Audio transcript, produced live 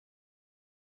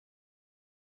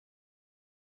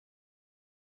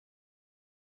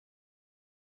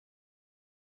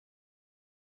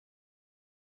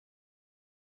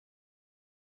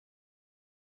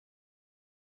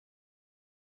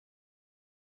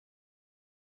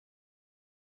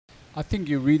I think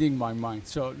you're reading my mind.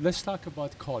 So let's talk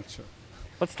about culture.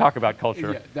 Let's talk about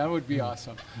culture. Yeah, that would be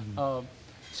awesome.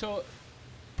 So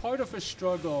part of a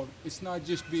struggle is not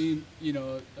just being,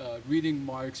 reading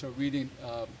Marx or reading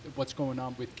what's going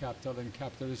on with capital and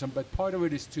capitalism, but part of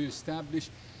it is to establish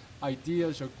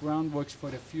ideas or groundworks for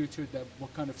the future, that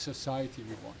what kind of society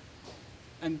we want.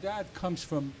 And that comes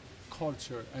from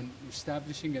culture and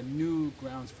establishing a new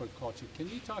grounds for culture. Can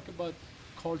you talk about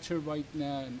culture right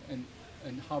now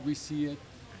and how we see it?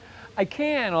 I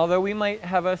can, although we might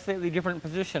have a slightly different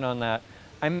position on that.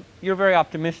 You're very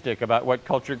optimistic about what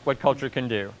culture can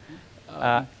do.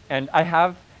 And I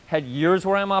have had years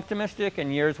where I'm optimistic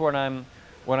and years when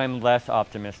I'm less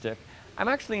optimistic. I'm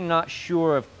actually not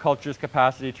sure of culture's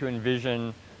capacity to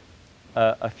envision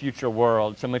a future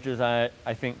world, so much as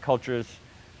I think culture's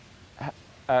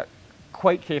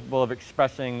quite capable of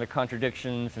expressing the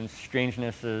contradictions and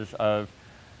strangenesses of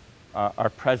our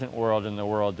present world and the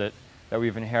world that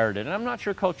we've inherited. And I'm not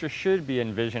sure culture should be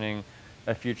envisioning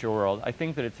a future world. I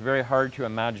think that it's very hard to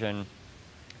imagine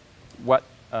what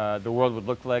the world would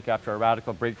look like after a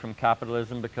radical break from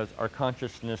capitalism, because our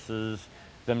consciousnesses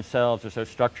themselves are so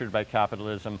structured by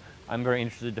capitalism. I'm very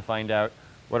interested to find out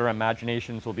what our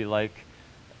imaginations will be like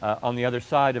on the other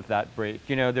side of that break.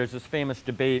 You know, there's this famous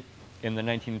debate in the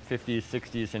 1950s,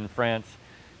 60s in France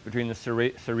between the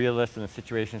Surrealists and the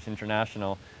Situationists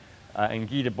International. And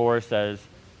Guy Debord says,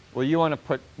 well, you want to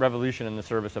put revolution in the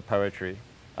service of poetry.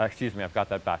 Excuse me, I've got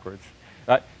that backwards.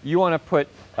 You want to put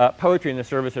poetry in the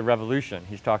service of revolution.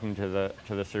 He's talking to the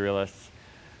Surrealists.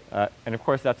 And of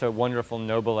course, that's a wonderful,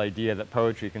 noble idea that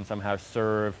poetry can somehow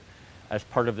serve as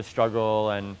part of the struggle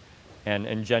and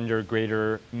engender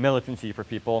greater militancy for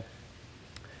people.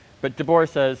 But Debord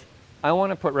says, I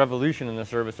want to put revolution in the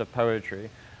service of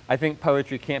poetry. I think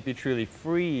poetry can't be truly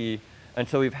free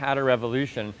until we've had a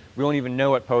revolution. We won't even know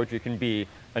what poetry can be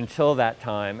until that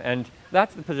time. And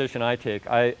that's the position I take.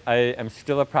 I am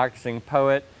still a practicing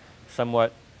poet,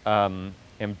 somewhat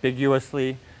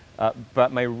ambiguously,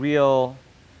 but my real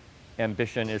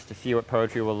ambition is to see what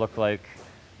poetry will look like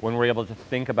when we're able to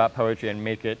think about poetry and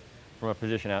make it from a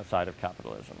position outside of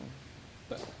capitalism.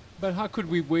 But how could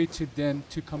we wait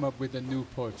to come up with a new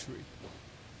poetry?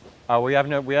 We have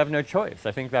no choice.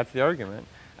 I think that's the argument.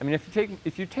 I mean,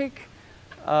 if you take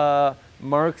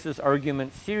Marx's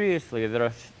argument seriously,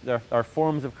 there are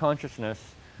forms of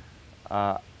consciousness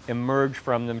emerge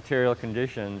from the material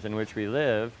conditions in which we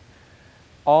live.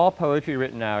 All poetry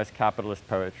written now is capitalist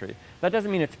poetry. That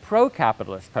doesn't mean it's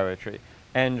pro-capitalist poetry.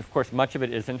 And of course, much of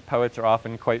it isn't. Poets are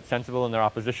often quite sensible in their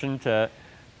opposition to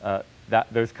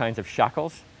those kinds of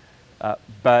shackles.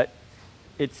 But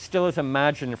it still is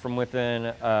imagined from within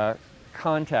a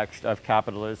context of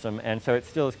capitalism, and so it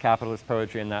still is capitalist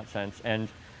poetry in that sense. And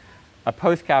a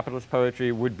post-capitalist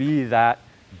poetry would be that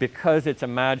because it's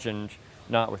imagined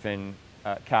not within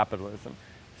capitalism.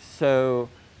 So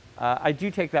I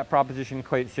do take that proposition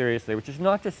quite seriously, which is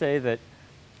not to say that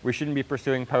we shouldn't be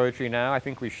pursuing poetry now. I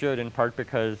think we should, in part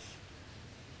because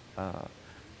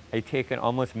I take an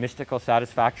almost mystical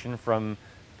satisfaction from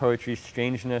poetry's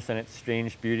strangeness and its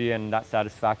strange beauty, and that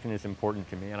satisfaction is important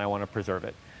to me, and I want to preserve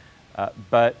it.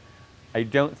 But I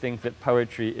don't think that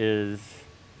poetry is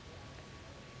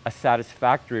a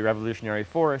satisfactory revolutionary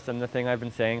force, and the thing I've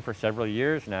been saying for several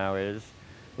years now is,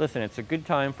 listen, it's a good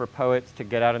time for poets to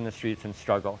get out in the streets and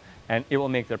struggle, and it will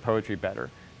make their poetry better.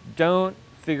 Don't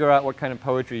figure out what kind of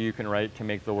poetry you can write to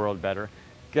make the world better.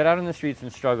 Get out in the streets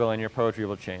and struggle, and your poetry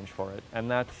will change for it.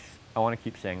 And I want to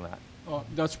keep saying that. Oh,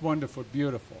 that's wonderful,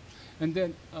 beautiful. And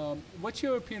then, what's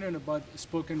your opinion about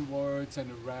spoken words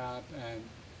and rap? And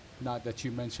not that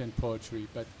you mentioned poetry,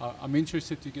 but I'm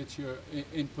interested to get your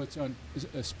inputs on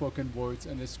spoken words,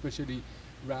 and especially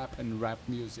rap and rap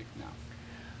music now.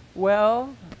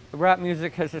 Well, rap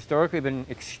music has historically been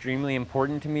extremely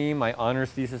important to me. My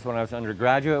honors thesis when I was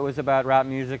undergraduate was about rap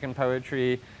music and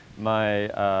poetry.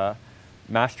 My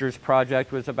master's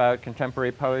project was about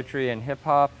contemporary poetry and hip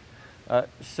hop.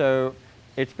 So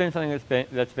it's been something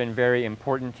that's been very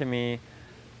important to me.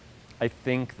 I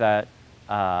think that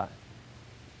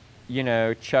you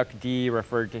know, Chuck D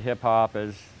referred to hip hop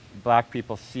as black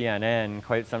people's CNN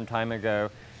quite some time ago,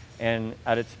 and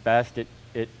at its best,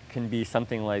 it can be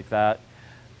something like that.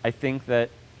 I think that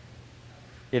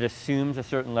it assumes a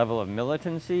certain level of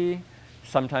militancy.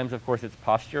 Sometimes, of course, it's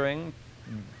posturing,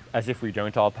 as if we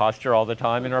don't all posture all the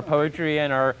time in our poetry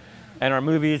and our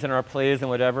movies and our plays and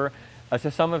whatever. So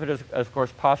some of it is, of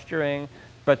course, posturing,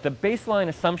 but the baseline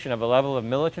assumption of a level of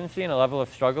militancy and a level of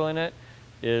struggle in it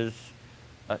is,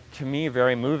 to me,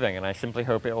 very moving, and I simply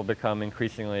hope it will become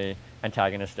increasingly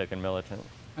antagonistic and militant.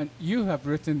 And you have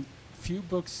written few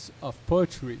books of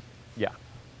poetry. Yeah.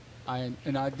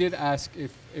 And I did ask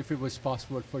if it was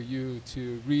possible for you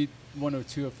to read one or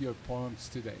two of your poems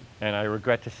today. And I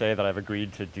regret to say that I've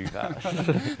agreed to do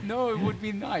that. No, it would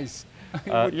be nice.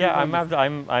 Yeah,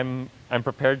 I'm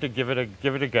prepared to give it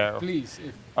a go. Please.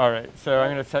 All right, so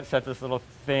I'm going to set this little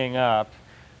thing up.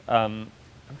 I'm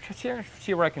trying to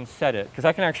see where I can set it, because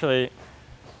I can actually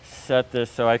set this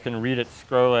so I can read it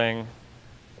scrolling.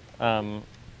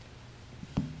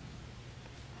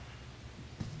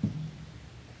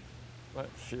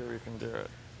 Let's see if we can do it.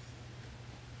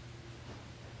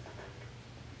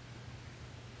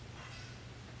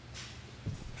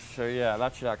 So yeah,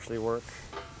 that should actually work.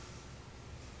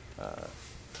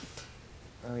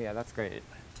 Oh yeah, that's great.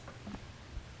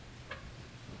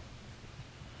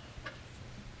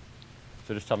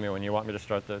 So just tell me when you want me to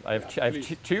start the. I have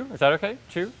two. Is that okay?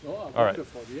 Two. Oh, all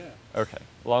wonderful, right. Yeah. Okay,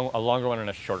 a longer one and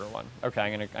a shorter one. Okay,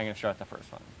 I'm gonna start the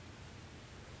first one.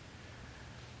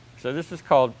 So this is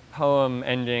called Poem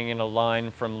Ending in a Line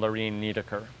from Lorene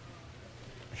Niedecker.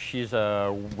 She's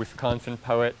a Wisconsin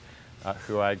poet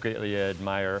who I greatly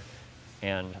admire,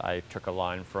 and I took a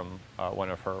line from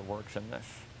one of her works in this.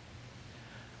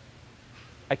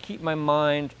 I keep my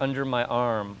mind under my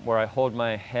arm where I hold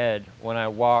my head when I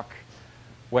walk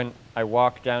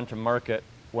down to market.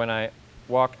 When I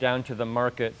walk down to the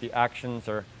market, the actions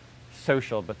are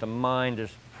social, but the mind is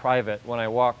private. When I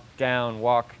walk down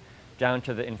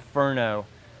to the inferno,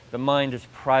 the mind is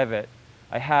private.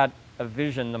 I had a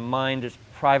vision, the mind is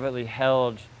privately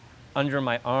held under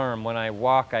my arm. When I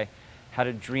walk, I had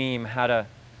a dream, had a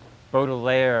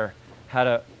Baudelaire, had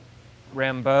a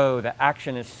Rimbaud. The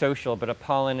action is social, but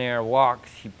Apollinaire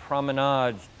walks, he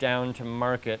promenades down to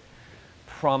market,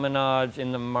 promenades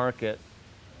in the market,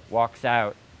 walks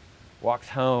out, walks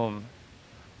home,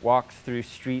 walks through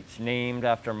streets named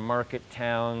after market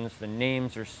towns. The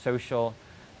names are social,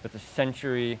 but the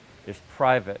century is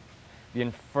private. The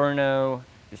inferno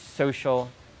is social,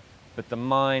 but the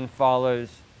mind follows.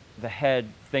 The head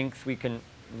thinks we can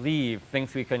leave,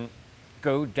 thinks we can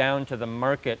go down to the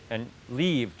market and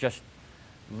leave, just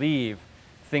leave,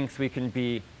 thinks we can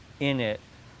be in it,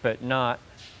 but not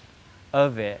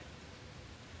of it.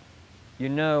 You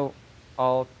know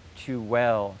all too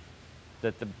well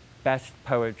that the best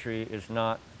poetry is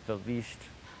not the least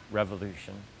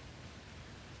revolution.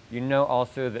 You know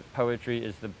also that poetry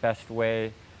is the best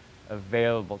way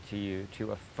available to you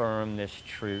to affirm this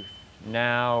truth.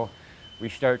 Now we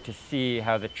start to see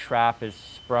how the trap is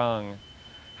sprung,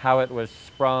 how it was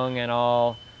sprung and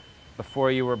all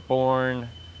before you were born,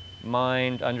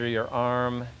 mind under your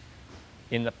arm,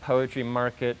 in the poetry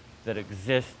market that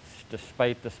exists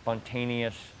despite the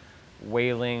spontaneous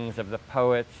wailings of the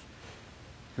poets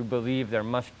who believe there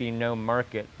must be no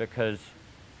market because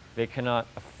they cannot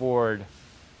afford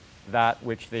that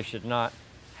which they should not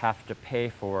have to pay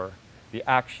for. The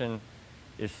action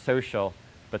is social,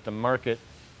 but the market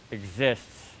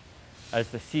exists as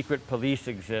the secret police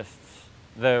exists,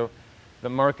 though the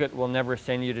market will never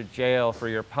send you to jail for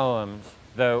your poems,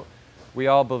 though we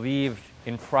all believed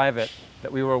in private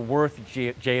that we were worth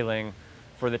jailing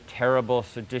for the terrible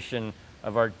sedition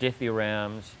of our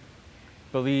dithyrambs,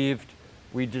 believed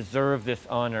we deserve this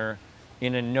honor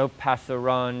in a no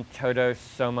pasaron todos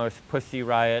somos pussy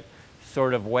riot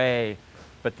sort of way,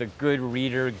 but the good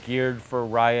reader geared for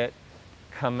riot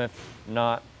cometh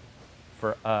not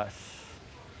for us.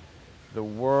 The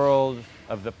world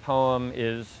of the poem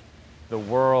is the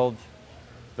world.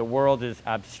 The world is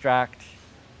abstract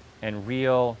and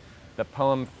real. The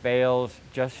poem fails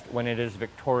just when it is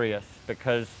victorious,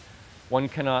 because one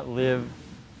cannot live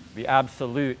the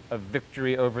absolute of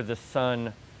victory over the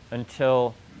sun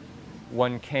until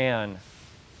one can,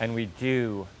 and we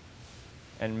do,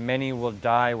 and many will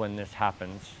die when this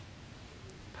happens.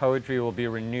 Poetry will be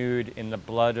renewed in the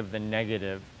blood of the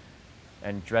negative,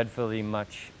 and dreadfully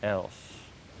much else.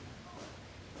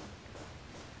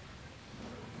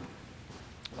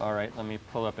 All right, let me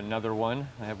pull up another one.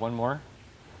 I have one more.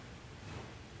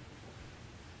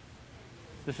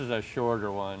 This is a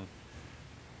shorter one.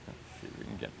 Let's see if we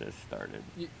can get this started.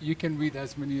 You can read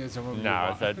as many as you want.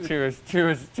 No,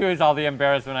 two is all the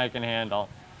embarrassment I can handle.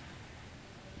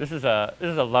 This is a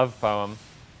love poem.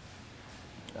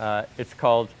 It's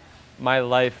called My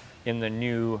Life in the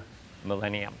New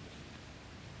Millennium.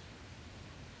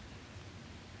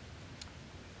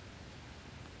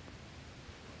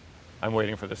 I'm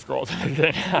waiting for the scroll to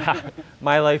begin.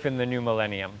 My Life in the New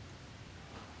Millennium.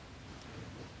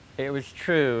 It was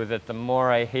true that the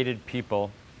more I hated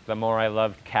people, the more I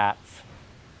loved cats.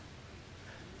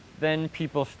 Then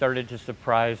people started to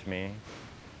surprise me.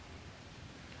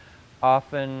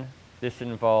 Often this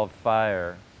involved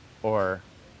fire or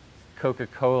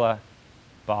Coca-Cola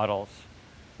bottles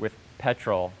with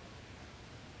petrol,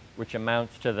 which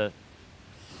amounts to the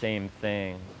same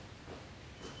thing.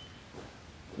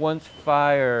 Once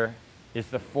fire is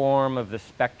the form of the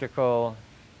spectacle,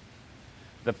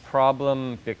 the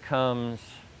problem becomes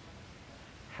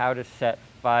how to set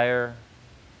fire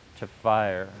to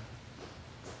fire.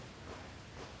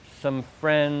 Some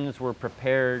friends were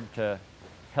prepared to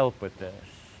help with this,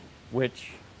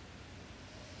 which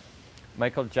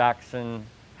Michael Jackson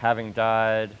having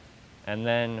died, and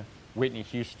then Whitney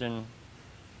Houston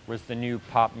was the new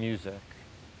pop music.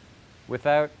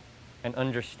 Without an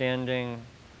understanding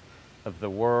of the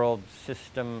world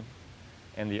system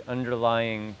and the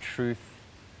underlying truth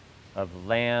of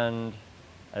land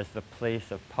as the place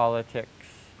of politics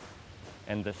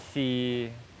and the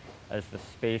sea as the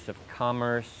space of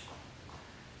commerce,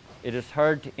 it is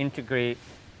hard to integrate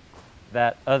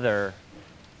that other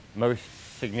most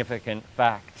significant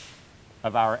fact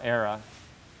of our era: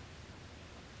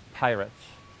 pirates.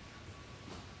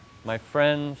 My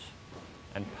friends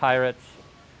and pirates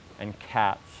and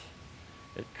cats.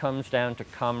 It comes down to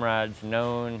comrades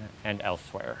known and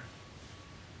elsewhere.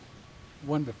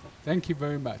 Wonderful. Thank you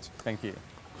very much. Thank you.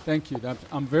 Thank you.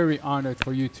 I'm very honored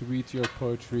for you to read your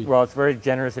poetry. Well, it's very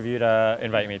generous of you to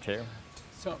invite me to.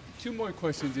 So, two more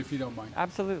questions, if you don't mind.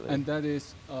 Absolutely. And that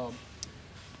is,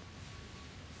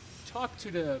 talk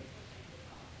to the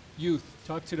youth,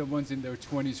 talk to the ones in their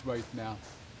 20s right now,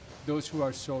 those who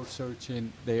are soul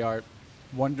searching. They are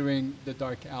wandering the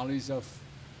dark alleys of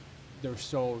their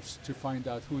souls to find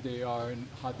out who they are and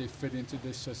how they fit into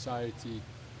this society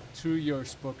through your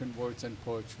spoken words and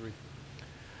poetry.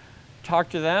 Talk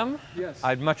to them? Yes.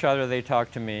 I'd much rather they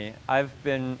talk to me. I've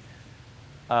been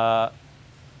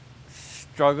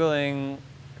struggling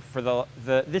for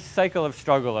this cycle of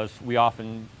struggle, as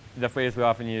the phrase we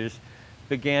often use,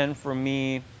 began for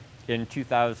me in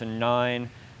 2009.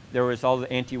 There was all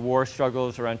the anti-war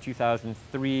struggles around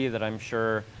 2003 that I'm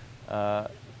sure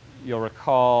you'll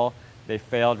recall. They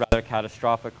failed rather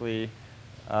catastrophically.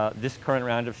 This current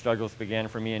round of struggles began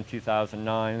for me in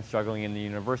 2009, struggling in the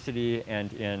university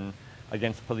and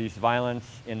against police violence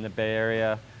in the Bay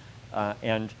Area.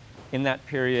 And in that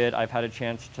period, I've had a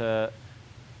chance to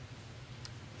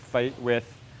fight with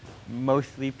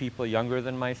mostly people younger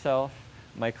than myself.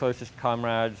 My closest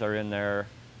comrades are in their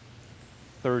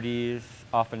 30s,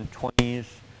 often 20s,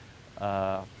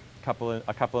 a couple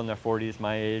in their 40s,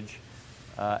 my age.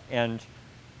 And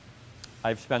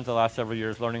I've spent the last several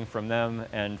years learning from them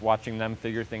and watching them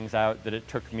figure things out that it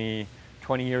took me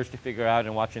 20 years to figure out,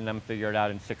 and watching them figure it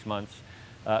out in 6 months.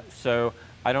 So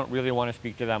I don't really want to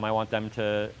speak to them. I want them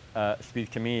to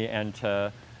speak to me and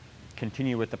to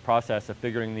continue with the process of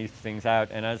figuring these things out.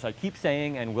 And as I keep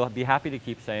saying, and will be happy to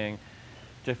keep saying,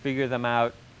 to figure them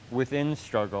out within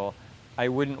struggle. I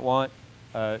wouldn't want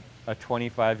a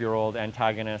 25-year-old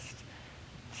antagonist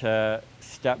to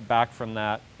step back from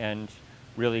that and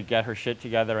really get her shit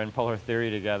together and pull her theory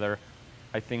together.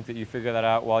 I think that you figure that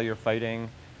out while you're fighting.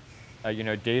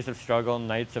 Days of struggle,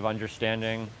 nights of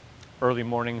understanding, early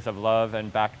mornings of love,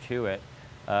 and back to it.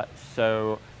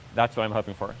 So that's what I'm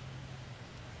hoping for.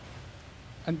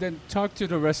 And then talk to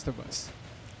the rest of us.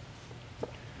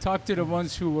 Talk to the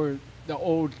ones who were the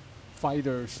old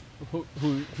fighters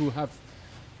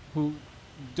who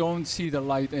don't see the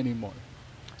light anymore.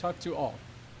 Talk to all.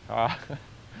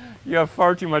 You have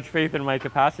far too much faith in my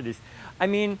capacities. I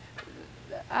mean,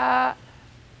 I'd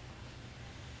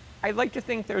like to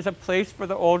think there's a place for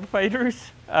the old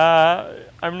fighters.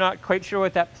 I'm not quite sure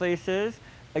what that place is.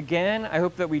 Again, I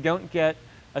hope that we don't get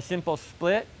a simple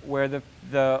split where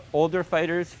the older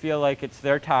fighters feel like it's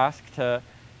their task to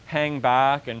hang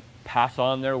back and pass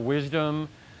on their wisdom.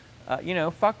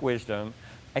 Fuck wisdom.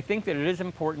 I think that it is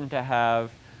important to have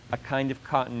a kind of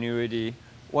continuity.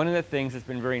 One of the things that's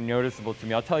been very noticeable to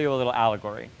me, I'll tell you a little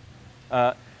allegory,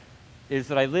 is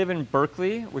that I live in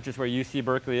Berkeley, which is where UC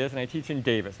Berkeley is, and I teach in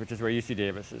Davis, which is where UC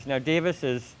Davis is. Now, Davis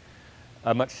is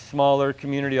a much smaller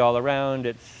community all around.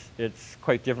 It's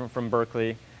quite different from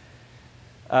Berkeley.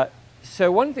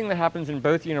 So one thing that happens in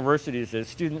both universities is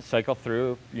students cycle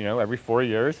through, every 4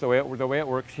 years, the way it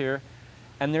works here.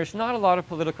 And there's not a lot of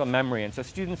political memory, and so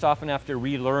students often have to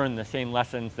relearn the same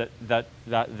lessons that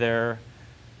their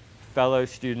fellow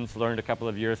students learned a couple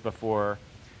of years before.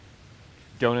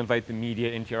 Don't invite the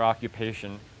media into your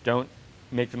occupation. Don't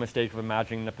make the mistake of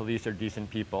imagining the police are decent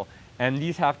people. And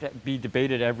these have to be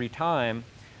debated every time,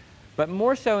 but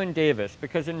more so in Davis,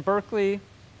 because in Berkeley,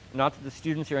 not that the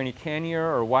students are any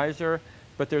cannier or wiser,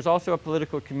 but there's also a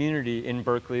political community in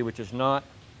Berkeley which is not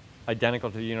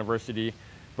identical to the university,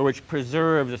 but which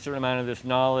preserves a certain amount of this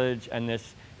knowledge and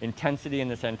this intensity and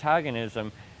this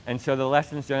antagonism. And so the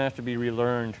lessons don't have to be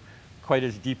relearned quite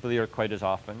as deeply or quite as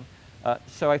often.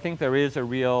 So I think there is a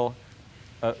real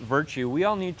virtue. We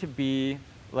all need to be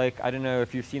like, I don't know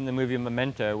if you've seen the movie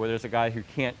Memento, where there's a guy who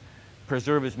can't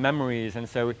preserve his memories, and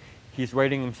so he's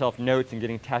writing himself notes and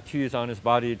getting tattoos on his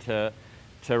body to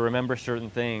remember certain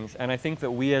things. And I think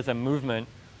that we as a movement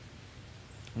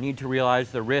need to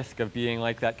realize the risk of being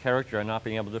like that character and not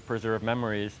being able to preserve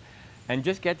memories, and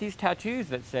just get these tattoos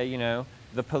that say, you know,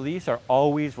 the police are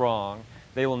always wrong.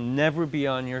 They will never be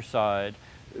on your side.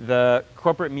 The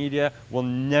corporate media will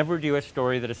never do a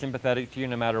story that is sympathetic to you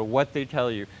no matter what they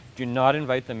tell you. Do not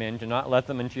invite them in. Do not let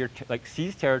them into your,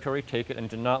 seize territory, take it, and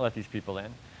do not let these people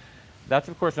in. That's,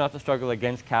 of course, not the struggle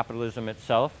against capitalism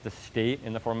itself. The state,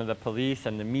 in the form of the police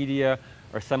and the media,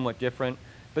 are somewhat different.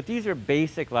 But these are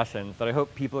basic lessons that I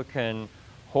hope people can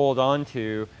hold on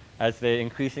to as they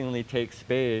increasingly take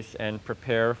space and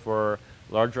prepare for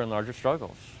larger and larger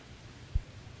struggles.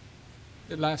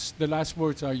 The last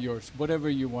words are yours, whatever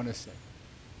you want to say.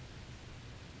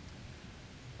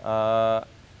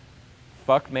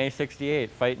 Fuck May 68,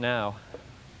 fight now.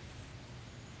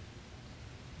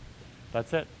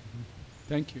 That's it.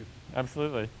 Thank you.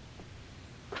 Absolutely.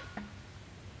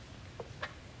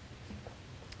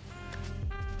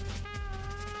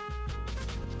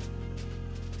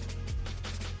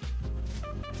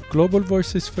 Global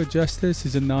Voices for Justice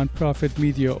is a nonprofit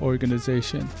media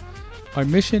organization. Our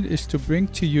mission is to bring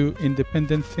to you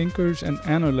independent thinkers and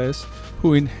analysts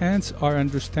who enhance our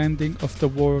understanding of the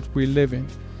world we live in.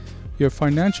 Your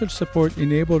financial support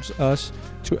enables us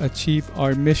to achieve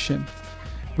our mission.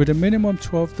 With a minimum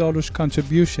 $12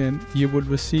 contribution, you will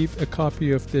receive a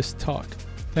copy of this talk.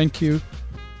 Thank you.